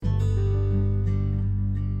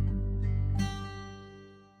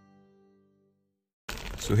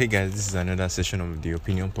So hey guys, this is another session of the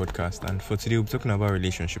Opinion Podcast, and for today we're talking about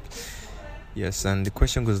relationships. Yes, and the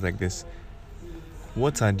question goes like this: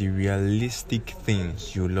 what are the realistic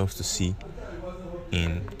things you love to see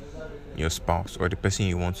in your spouse or the person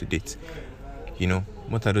you want to date?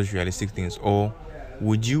 What are those realistic things? Or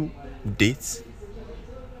would you date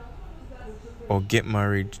or get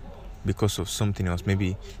married because of something else?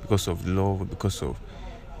 Maybe because of love or because of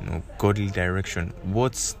godly direction.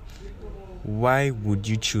 Why would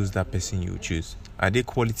you choose that person you choose? Are they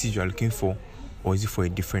qualities you are looking for, or is it for a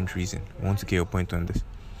different reason? I want to get your point on this.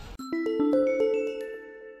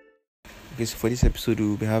 Okay, so for this episode,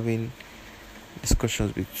 we'll be having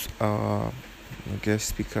discussions with our guest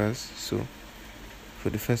speakers. So, for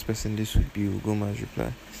the first person, this would be Ugoma's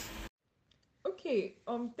reply. Okay,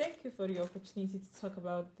 thank you for the opportunity to talk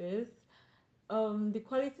about this. The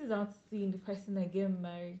qualities I want to see in the person I get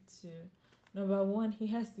married to. Number one, he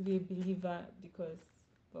has to be a believer because,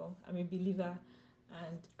 well, I'm a believer,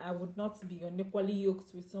 and I would not be unequally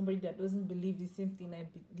yoked with somebody that doesn't believe the same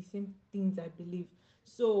things I believe.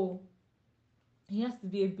 So he has to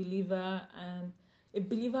be a believer, and a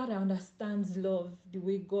believer that understands love the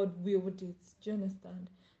way God willed it. Do you understand?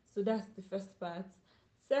 So that's the first part.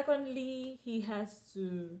 Secondly, he has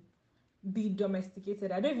to be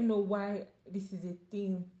domesticated. I don't even know why this is a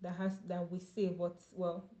thing that we say, but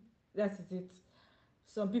well, that is it.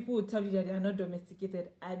 Some people will tell you that they are not domesticated.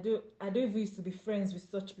 I don't even used to be friends with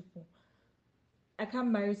such people. I can't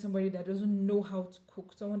marry somebody that doesn't know how to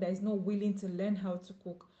cook, someone that is not willing to learn how to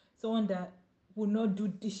cook, someone that will not do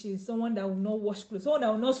dishes, someone that will not wash clothes, someone that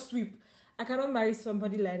will not sweep. I cannot marry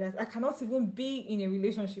somebody like that. I cannot even be in a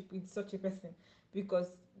relationship with such a person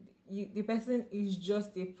because the person is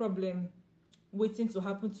just a problem waiting to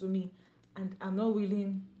happen to me, and I'm not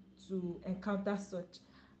willing to encounter such.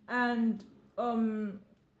 And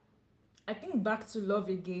I think back to love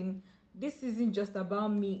again. This isn't just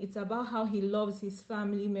about me, it's about how he loves his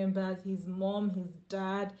family members, his mom, his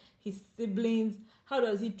dad, his siblings. How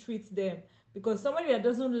does he treat them? Because somebody that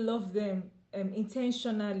doesn't love them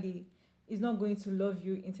intentionally is not going to love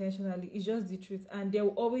you intentionally. It's just the truth, and there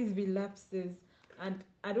will always be lapses. And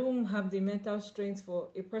I don't have the mental strength for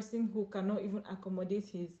a person who cannot even accommodate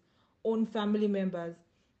his own family members.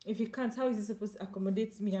 If he can't, how is he supposed to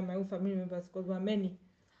accommodate me and my own family members? Because we're many.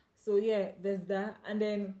 So yeah, there's that. And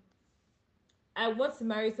then I want to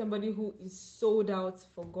marry somebody who is sold out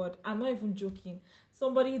for God. I'm not even joking.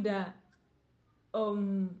 Somebody that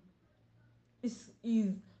um is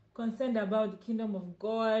concerned about the kingdom of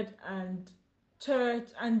God and church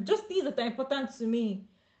and just things that are important to me.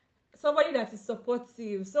 Somebody that is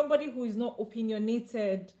supportive, somebody who is not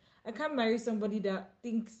opinionated. I can't marry somebody that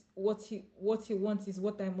thinks what he wants is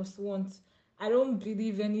what I must want. I don't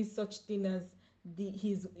believe any such thing as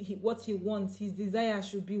what he wants, his desire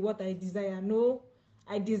should be what I desire. No,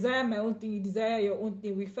 I desire my own thing, you desire your own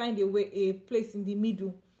thing. We find a place in the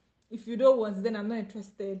middle. If you don't want, then I'm not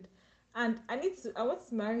interested. And I want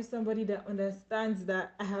to marry somebody that understands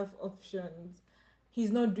that I have options.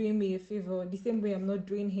 He's not doing me a favor the same way I'm not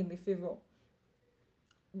doing him a favor.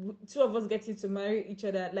 Two of us getting to marry each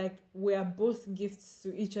other like we are both gifts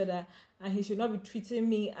to each other, and he should not be treating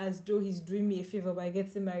me as though he's doing me a favor by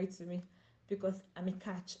getting married to me because I'm a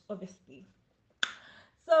catch, obviously.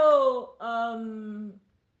 So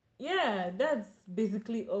yeah, that's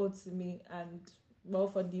basically all to me. And well,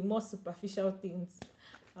 for the more superficial things,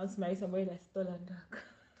 I want to marry somebody that's tall and dark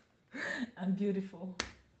and beautiful.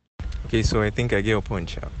 Okay, so I think I get your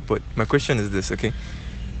point, but my question is this, okay?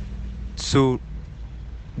 So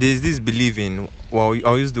there's this belief in, well,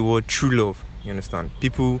 I'll use the word true love. You understand?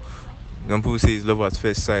 Some people say it's love at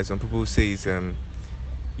first sight. Some people say it's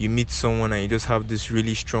you meet someone and you just have this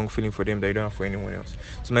really strong feeling for them that you don't have for anyone else.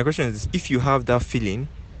 So my question is this: if you have that feeling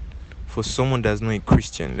for someone that's not a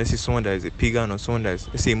Christian, let's say someone that is a pagan or someone that's,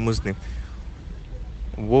 let's say, a Muslim,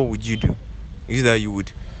 what would you do? Is it that you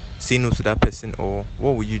would say no to that person, or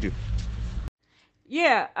what would you do?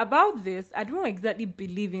 Yeah, about this, I don't exactly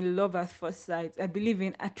believe in love at first sight. I believe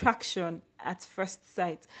in attraction at first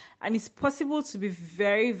sight. And it's possible to be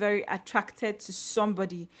very, very attracted to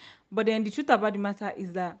somebody. But then the truth about the matter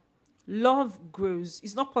is that love grows.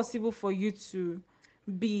 It's not possible for you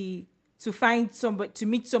be to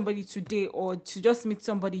meet somebody today, or to just meet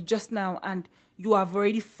somebody just now, and you have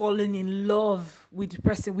already fallen in love with the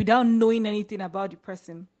person without knowing anything about the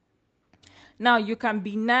person. Now, you can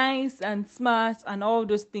be nice and smart and all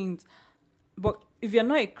those things, but if you're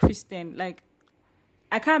not a Christian, like,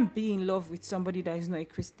 I can't be in love with somebody that is not a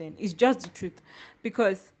Christian. It's just the truth.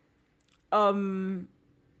 Because um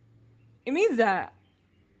it means that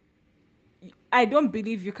I don't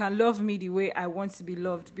believe you can love me the way I want to be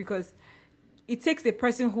loved, because it takes a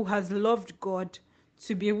person who has loved God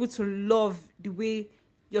to be able to love the way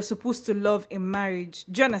you're supposed to love in marriage.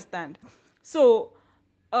 Do you understand? So,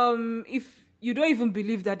 if you don't even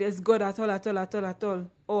believe that there's God at all, at all, at all, at all,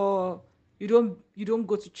 or you don't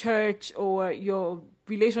go to church, or your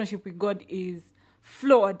relationship with God is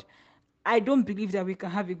flawed, I don't believe that we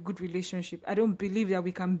can have a good relationship. I don't believe that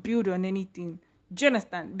we can build on anything. Do you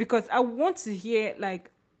understand? Because I want to hear,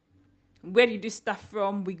 like, where did you start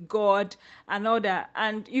from with God and all that.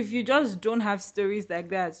 And if you just don't have stories like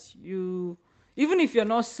that, you, even if you're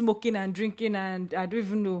not smoking and drinking and I don't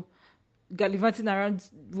even know, gallivanting around,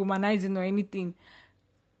 womanizing or anything,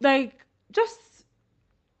 like, just,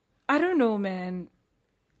 I don't know, man.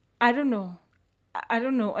 I don't know. I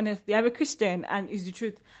don't know, honestly. I'm a Christian, and it's the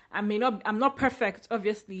truth. I'm not perfect,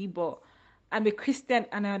 obviously, but I'm a Christian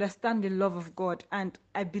and I understand the love of God. And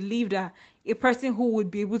I believe that a person who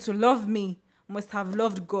would be able to love me must have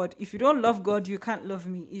loved God. If you don't love God, you can't love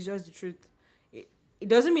me. It's just the truth. It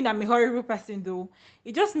doesn't mean I'm a horrible person, though.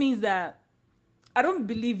 It just means that I don't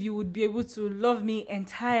believe you would be able to love me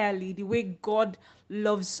entirely the way God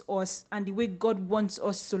loves us and the way God wants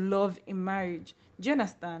us to love in marriage. Do you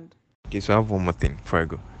understand? Okay, so I have one more thing before I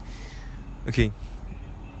go. Okay,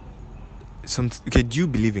 okay, do you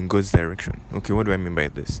believe in God's direction? Okay, what do I mean by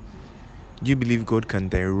this? Do you believe God can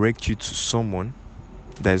direct you to someone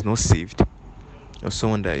that is not saved, or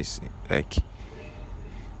someone that is like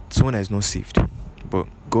someone that is not saved, but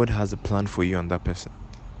God has a plan for you and that person?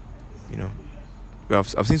 You know,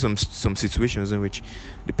 I've seen some situations in which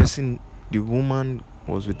the woman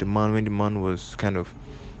was with the man when the man was kind of,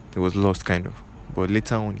 he was lost kind of, but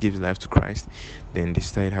later on gives life to Christ. Then they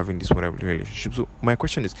started having this whatever relationship. So my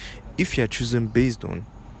question is, if you are choosing based on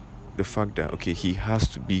the fact that okay, he has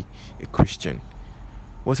to be a Christian,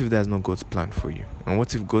 what if that's not God's plan for you? And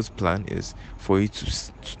what if God's plan is for you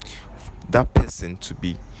that person to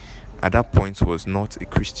be, at that point, was not a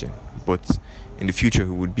Christian, but in the future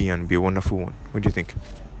he would be and be a wonderful one? What do you think?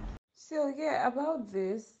 So yeah, about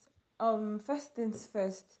this, first things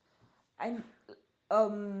first, I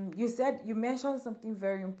you mentioned something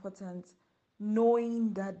very important,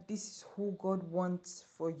 knowing that this is who God wants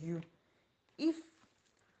for you. If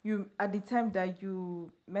you, at the time that you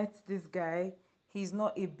met this guy, he's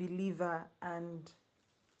not a believer and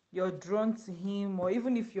you're drawn to him, or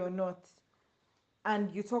even if you're not, and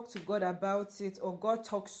you talk to God about it, or God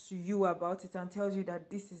talks to you about it and tells you that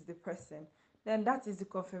this is the person, then that is the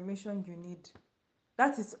confirmation you need.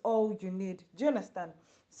 That is all you need. Do you understand?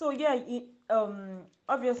 So yeah,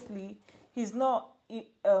 obviously he's not.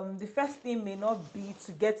 The first thing may not be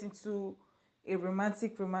to get into a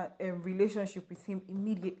relationship with him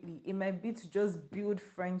immediately. It might be to just build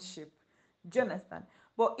friendship. Do you understand?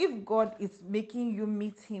 But if God is making you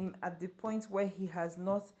meet him at the point where he has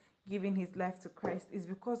not given his life to Christ, it's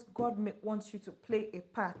because God wants you to play a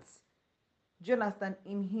part, do you understand,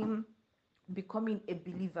 in him becoming a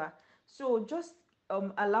believer. So just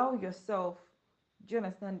allow yourself, do you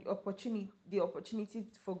understand, the opportunity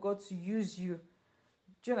for God to use you,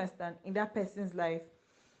 do you understand, in that person's life.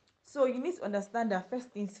 So you need to understand that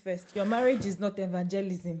first things first, your marriage is not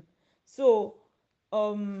evangelism. So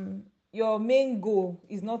um your main goal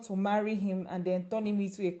is not to marry him and then turn him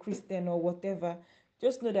into a Christian or whatever.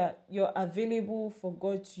 Just know that you're available for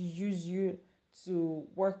God to use you to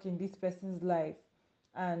work in this person's life,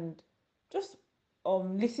 and just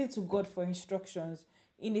listen to God for instructions.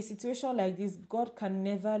 In a situation like this, God can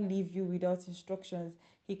never leave you without instructions.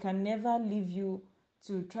 He can never leave you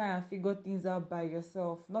to try and figure things out by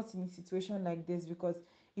yourself. Not in a situation like this, because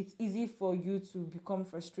it's easy for you to become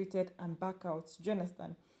frustrated and back out. Do you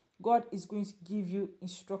understand? God is going to give you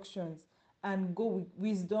instructions and go with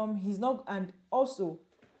wisdom. He's not, and also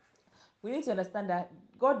we need to understand that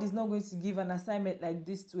God is not going to give an assignment like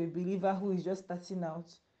this to a believer who is just starting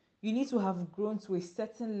out. You need to have grown to a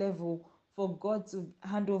certain level for God to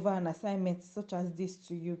hand over an assignment such as this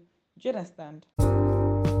to you. Do you understand?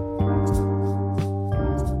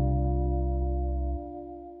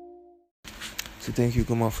 So thank you,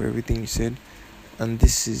 Goma, for everything you said. And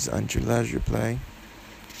this is Angela's reply.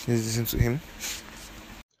 Let's listen to him.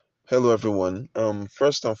 Hello, everyone.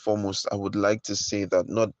 First and foremost, I would like to say that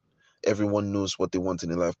not everyone knows what they want in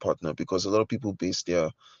a life partner, because a lot of people base their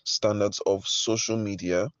standards of social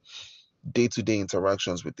media, day-to-day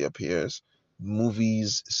interactions with their peers,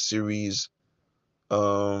 movies, series,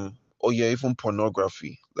 or yeah, even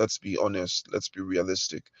pornography. Let's be honest. Let's be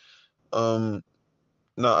realistic. Um,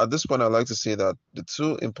 Now, at this point, I'd like to say that the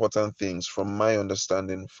two important things, from my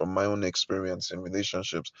understanding, from my own experience in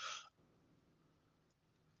relationships,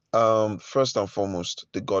 First and foremost,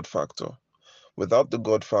 the God factor. Without the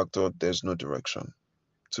God factor, there's no direction,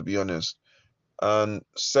 to be honest. And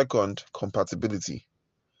second, compatibility.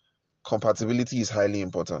 Compatibility is highly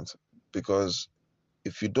important because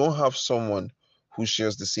if you don't have someone who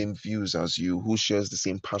shares the same views as you, who shares the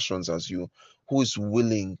same passions as you, who is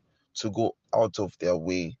willing to go out of their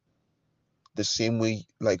way the same way,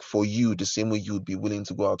 like for you, the same way you'd be willing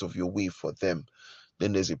to go out of your way for them,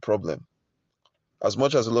 then there's a problem. As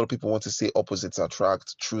much as a lot of people want to say opposites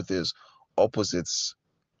attract, truth is opposites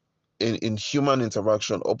in human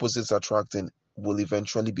interaction, opposites attracting will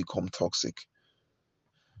eventually become toxic.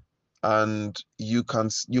 And you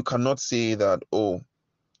cannot say that, oh,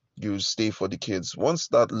 you stay for the kids. Once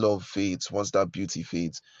that love fades, once that beauty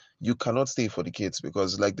fades, you cannot stay for the kids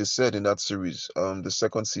because like they said in that series, the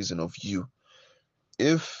second season of You,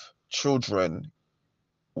 if children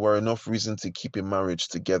were enough reason to keep a marriage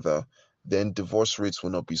together, then divorce rates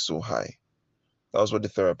will not be so high. That was what the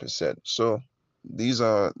therapist said. So this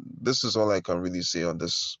is all I can really say on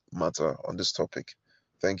this matter, on this topic.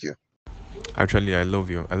 Thank you. Actually, I love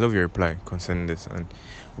your reply concerning this, and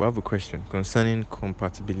we have a question concerning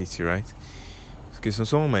compatibility, right? Okay, so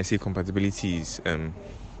someone might say compatibility is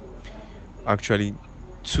actually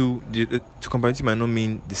compatibility might not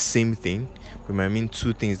mean the same thing, but might mean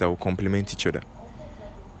two things that will complement each other.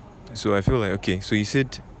 So I feel like, okay, so you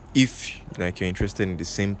said if like you're interested in the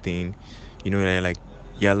same thing, you know, like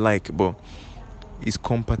you're like, but is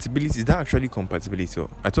compatibility, is that actually compatibility? Or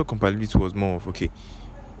I thought compatibility was more of, okay,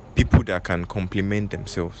 people that can complement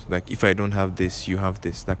themselves. Like if I don't have this, you have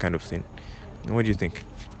this, that kind of thing. What do you think?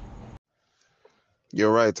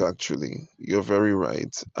 You're right, actually. You're very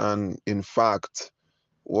right. And in fact,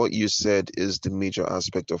 what you said is the major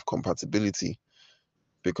aspect of compatibility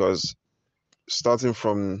because starting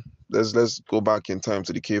from let's go back in time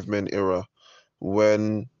to the caveman era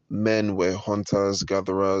when men were hunters,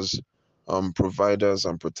 gatherers, providers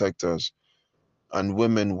and protectors, and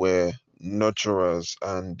women were nurturers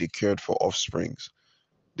and they cared for offsprings.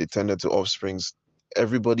 They tended to offsprings.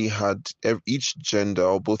 Everybody had each gender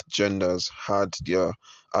or both genders had their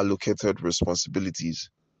allocated responsibilities.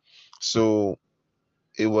 So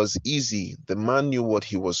it was easy. The man knew what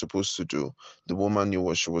he was supposed to do. The woman knew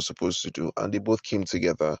what she was supposed to do. And they both came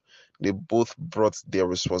together. They both brought their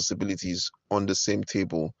responsibilities on the same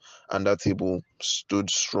table. And that table stood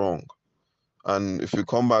strong. And if we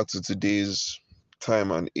come back to today's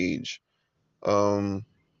time and age, um,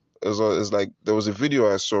 it's like there was a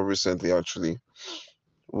video I saw recently actually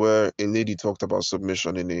where a lady talked about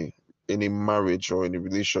submission in a marriage or in a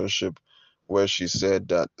relationship where she said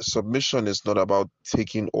that submission is not about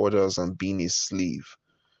taking orders and being a slave.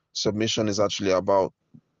 Submission is actually about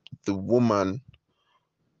the woman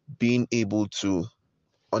being able to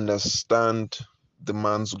understand the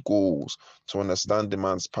man's goals, to understand the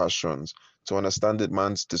man's passions, to understand the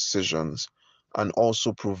man's decisions, and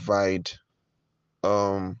also provide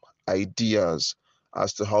um, ideas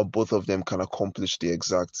as to how both of them can accomplish the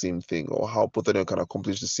exact same thing or how both of them can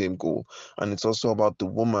accomplish the same goal. And it's also about the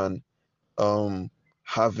woman um,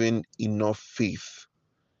 having enough faith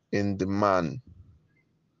in the man,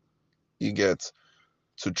 you get,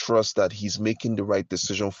 to trust that he's making the right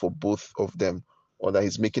decision for both of them or that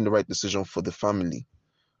he's making the right decision for the family.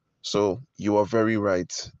 So you are very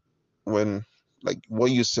right when, like,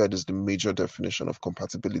 what you said is the major definition of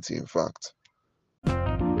compatibility, in fact.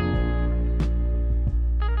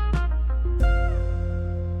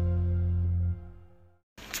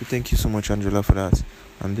 So thank you so much, Angela, for that.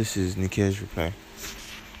 And this is Nikia's reply.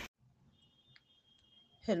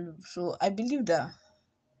 Hello. So I believe that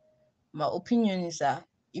my opinion is that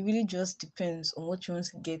it really just depends on what you want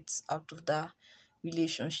to get out of that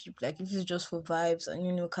relationship. Like if it's just for vibes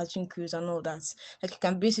and catching crews and all that, like you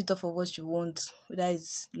can base it off of what you want, whether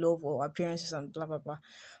it's love or appearances and blah blah blah.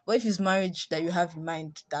 But if it's marriage that you have in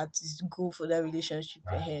mind that is good for that relationship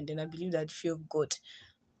ahead, then I believe that the fear of God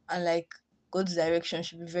and like God's direction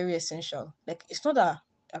should be very essential. Like it's not that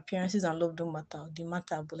appearances and love don't matter, they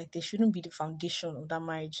matter, but like they shouldn't be the foundation of that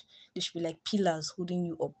marriage. They should be like pillars holding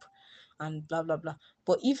you up and blah blah blah.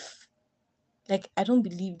 But if like I don't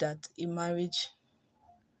believe that a marriage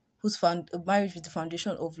whose found a marriage with the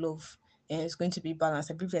foundation of love is going to be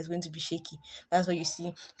balanced. I believe it's going to be shaky. That's why you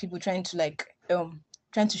see people trying to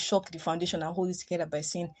trying to shock the foundation and hold it together by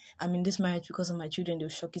saying, I'm in this marriage because of my children, they'll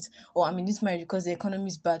shock it. Or I'm in this marriage because the economy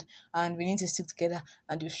is bad and we need to stick together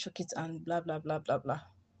and they'll shock it and blah blah blah blah blah.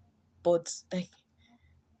 But like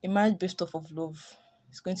a marriage based off of love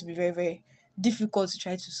is going to be very, very difficult to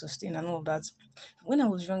try to sustain and all of that. When I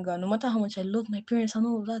was younger, no matter how much I loved my parents and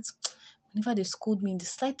all of that, Whenever they scold me in the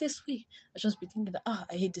slightest way, I just be thinking that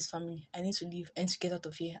I hate this family. I need to leave. I need to get out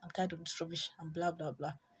of here. I'm tired of this rubbish and blah blah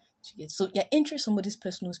blah. To get so you're entering somebody's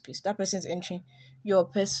personal space. That person is entering your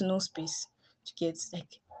personal space. To get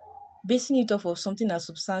like basing it off of something as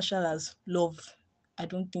substantial as love. I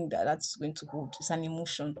don't think that that's going to hold. It's an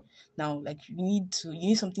emotion. Now, like you need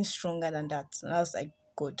something stronger than that. And that's like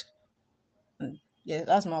God. Yeah,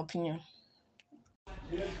 that's my opinion.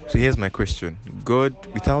 So here's my question: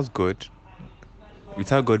 without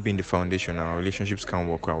God being the foundation, our relationships can't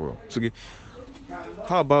work out well. So, okay,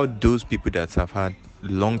 how about those people that have had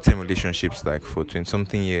long-term relationships, like for 20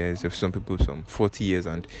 something years, if some people some 40 years,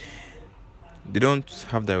 and they don't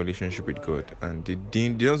have that relationship with God, and they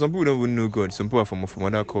don't, some people don't even know God. Some people are from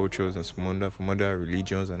other cultures and from other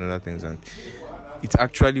religions and other things, and it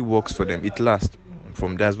actually works for them. It lasts.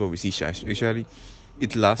 From that's what we see. Actually,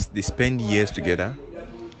 it lasts. They spend years together.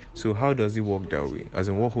 So how does it work that way? As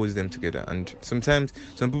in, what holds them together? And sometimes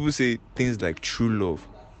some people say things like true love.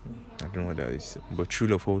 I don't know what that is, but true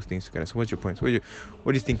love holds things together. So what's your point? What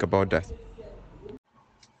do you think about that?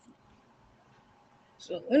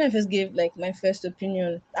 So when I first gave like my first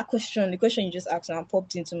opinion, the question you just asked now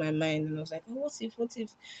popped into my mind, and I was like, oh, what if, what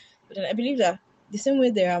if? But then I believe that the same way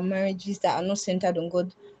there are marriages that are not centered on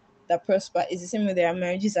God that prosper is the same way there are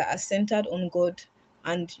marriages that are centered on God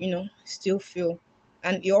and still fail.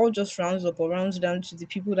 And it all just rounds up or rounds down to the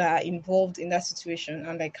people that are involved in that situation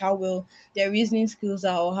and like how well their reasoning skills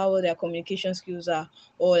are or how well their communication skills are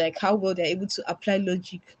or like how well they're able to apply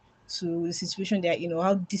logic to the situation they're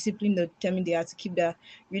how disciplined or determined they are to keep their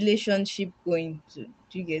relationship going. So,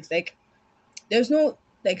 do you get like there's no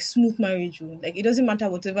like smooth marriage. Oh. Like it doesn't matter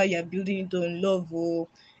whatever you're building it on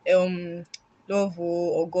um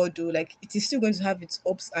or God like it is still going to have its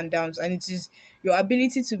ups and downs, and it is your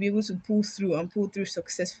ability to be able to pull through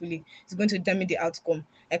successfully is going to determine the outcome.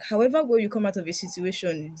 Like however well you come out of a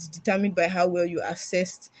situation is determined by how well you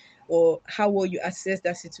assessed or how well you assess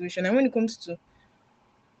that situation. And when it comes to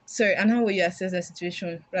sorry, and how will you assess that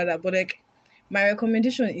situation rather? But like my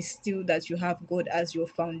recommendation is still that you have God as your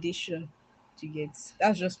foundation to get.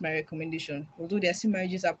 That's just my recommendation. Although there are still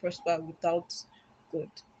marriages that prosper without God.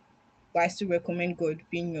 But I still recommend God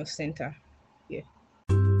being your center. Yeah.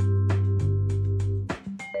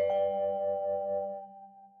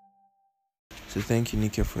 So thank you,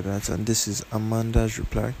 Nika, for that. And this is Amanda's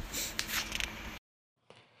reply.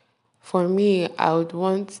 For me, I would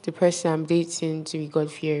want the person I'm dating to be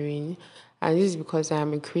God fearing. And this is because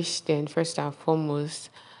I'm a Christian, first and foremost.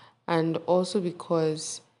 And also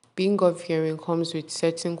because being God fearing comes with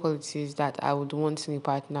certain qualities that I would want in a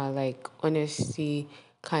partner, like honesty,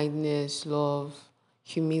 kindness, love,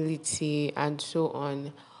 humility, and so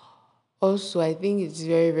on. Also, I think it's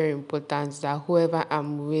very, very important that whoever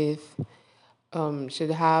I'm with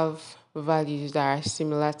should have values that are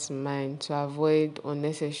similar to mine to avoid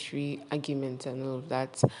unnecessary arguments and all of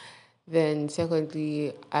that. Then,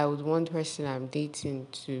 secondly, I would want the person I'm dating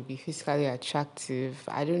to be physically attractive.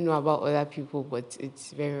 I don't know about other people, but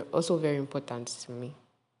it's very important to me.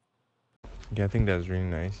 Yeah, I think that's really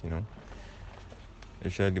nice.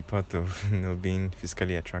 Especially the part of being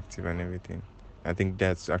physically attractive and everything. I think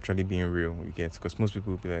that's actually being real. You get because most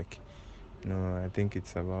people will be like, no, I think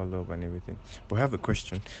it's about love and everything. But I have a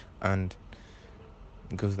question, and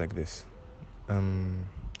it goes like this. Um,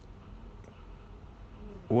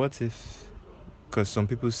 what if? Because some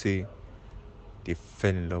people say they fell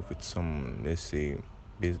in love with someone. Let's say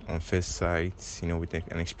based on first sight, with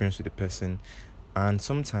an experience with the person, and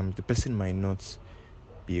sometimes the person might not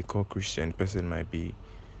be a core Christian. The person might be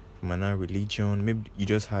from another religion. Maybe you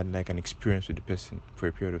just had like an experience with the person for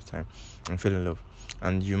a period of time and fell in love,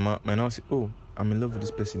 and you might now say, "Oh, I'm in love with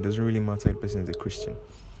this person." It doesn't really matter if the person is a Christian.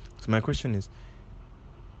 So my question is,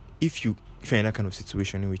 if you're in that kind of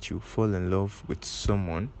situation in which you fall in love with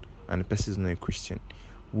someone and the person is not a Christian,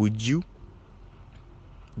 would you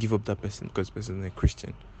give up that person because the person is not a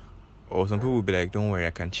Christian? Or some people will be like, "Don't worry,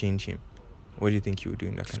 I can change him." What do you think you would do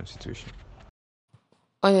in that kind of situation?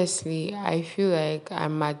 Honestly, I feel like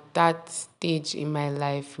I'm at that stage in my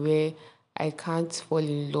life where I can't fall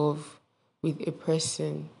in love with a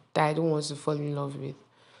person that I don't want to fall in love with.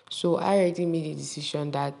 So I already made a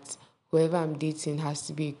decision that whoever I'm dating has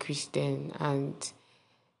to be a Christian. And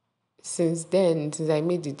since I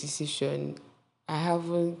made the decision, I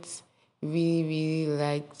haven't really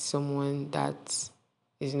liked someone that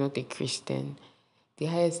is not a Christian. The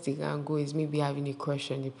highest they can go is maybe having a crush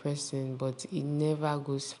on the person, but it never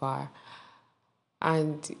goes far.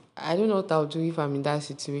 And I don't know what I'll do if I'm in that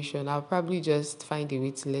situation. I'll probably just find a way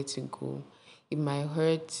to let it go. It might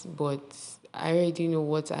hurt, but I already know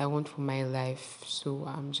what I want for my life. So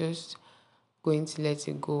I'm just going to let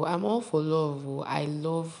it go. I'm all for love. Oh. I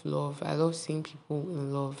love love. I love seeing people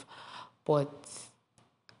in love. But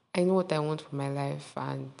I know what I want for my life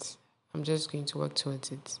and I'm just going to work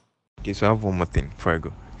towards it. Okay, so I have one more thing before I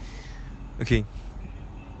go. Okay,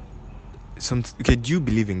 okay, do you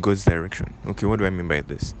believe in God's direction? Okay, what do I mean by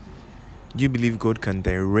this? Do you believe God can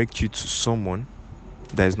direct you to someone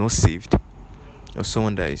that is not saved, or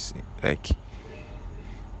someone that is like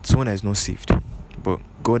someone that is not saved, but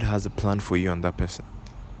God has a plan for you and that person?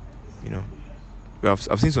 You know,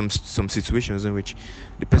 I've seen some situations in which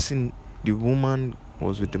the woman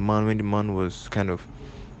was with the man when the man was kind of,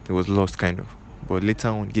 he was lost kind of, but later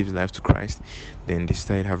on gave his life to Christ. Then they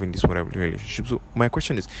started having this whatever relationship. So my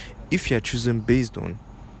question is, if you are choosing based on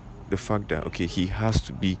the fact that okay, he has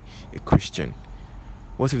to be a Christian,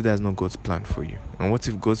 what if that's not God's plan for you? And what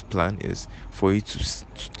if God's plan is for you to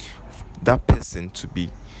that person to be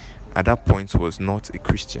at that point was not a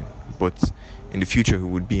Christian, but in the future he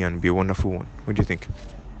would be and be a wonderful one? What do you think?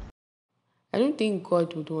 I don't think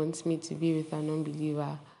God would want me to be with an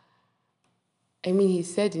unbeliever. I mean, He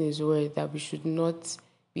said in His word that we should not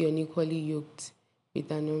be unequally yoked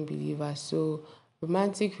with an unbeliever. So,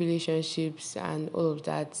 romantic relationships and all of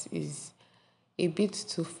that is a bit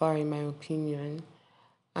too far, in my opinion.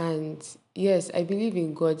 And yes, I believe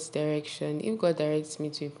in God's direction. If God directs me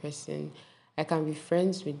to a person, I can be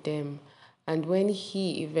friends with them. And when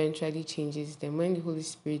He eventually changes them, when the Holy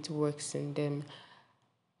Spirit works in them,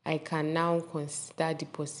 I can now consider the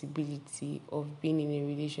possibility of being in a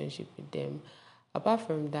relationship with them. Apart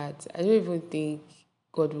from that, I don't even think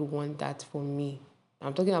God would want that for me.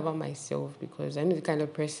 I'm talking about myself because I know the kind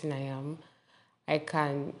of person I am. I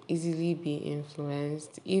can easily be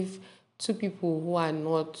influenced. If two people who are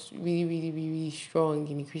not really, really, really, really strong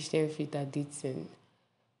in the Christian faith are dating,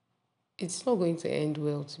 it's not going to end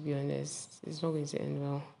well, to be honest. It's not going to end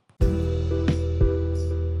well.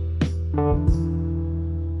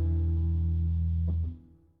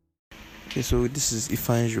 Okay, so this is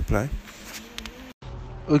Ifan's reply.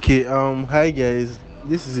 Okay, hi guys,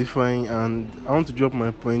 this is Ifine, and I want to drop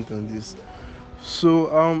my point on this. So,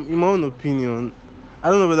 in my own opinion, I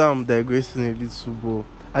don't know whether I'm digressing a little, but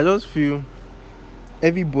I just feel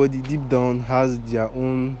everybody deep down has their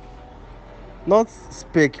own, not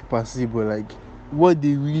spec per se, but like what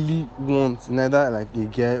they really want in either like a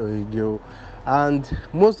guy or a girl. And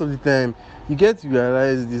most of the time, you get to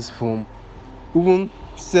realize this from even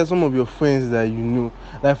say some of your friends that you know.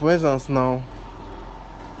 Like for instance, now,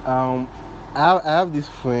 um, I have this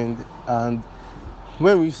friend, and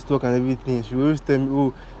when we used to talk and everything, she would always tell me,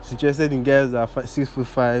 "Oh, she's interested in guys that are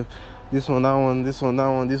 6'5", this one, that one, this one, that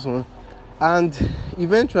one, this one." And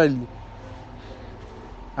eventually,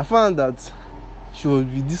 I found that she was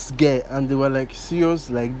with this guy, and they were like serious,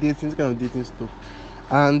 like dating, this kind of dating stuff.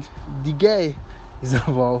 And the guy is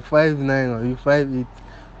about 5'9" or 5'8".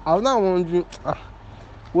 I was now wondering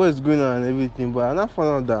what is going on and everything, but I now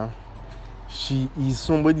found out that she is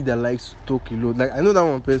somebody that likes to talk a lot. Like I know that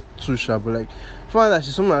one person too sharp, but like I found that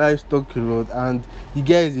she's someone that likes to talk a lot, and the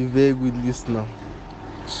guy is a very good listener.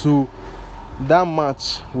 So that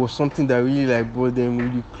match was something that really like brought them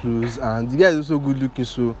really close, and the guy is also good looking,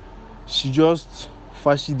 so she just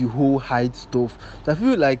fashion the whole height stuff. So I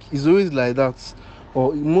feel like it's always like that,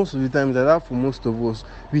 or most of the time it's like that for most of us.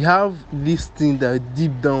 We have this thing that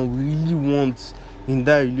deep down we really want in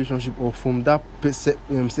that relationship or from that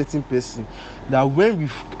certain person, that when we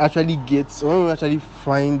actually get, when we actually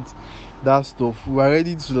find that stuff, we are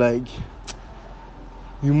ready to like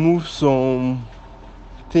remove some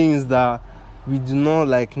things that we do not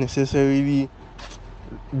like necessarily,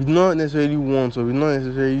 we do not necessarily want or we do not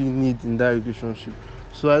necessarily need in that relationship.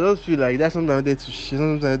 So I just feel like that's something I wanted to share,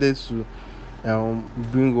 something I wanted to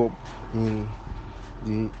bring up in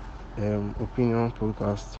the opinion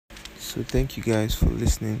podcast. So thank you guys for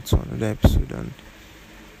listening to another episode, and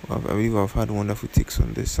I believe I've had wonderful takes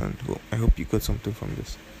on this, and well, I hope you got something from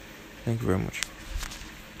this. Thank you very much.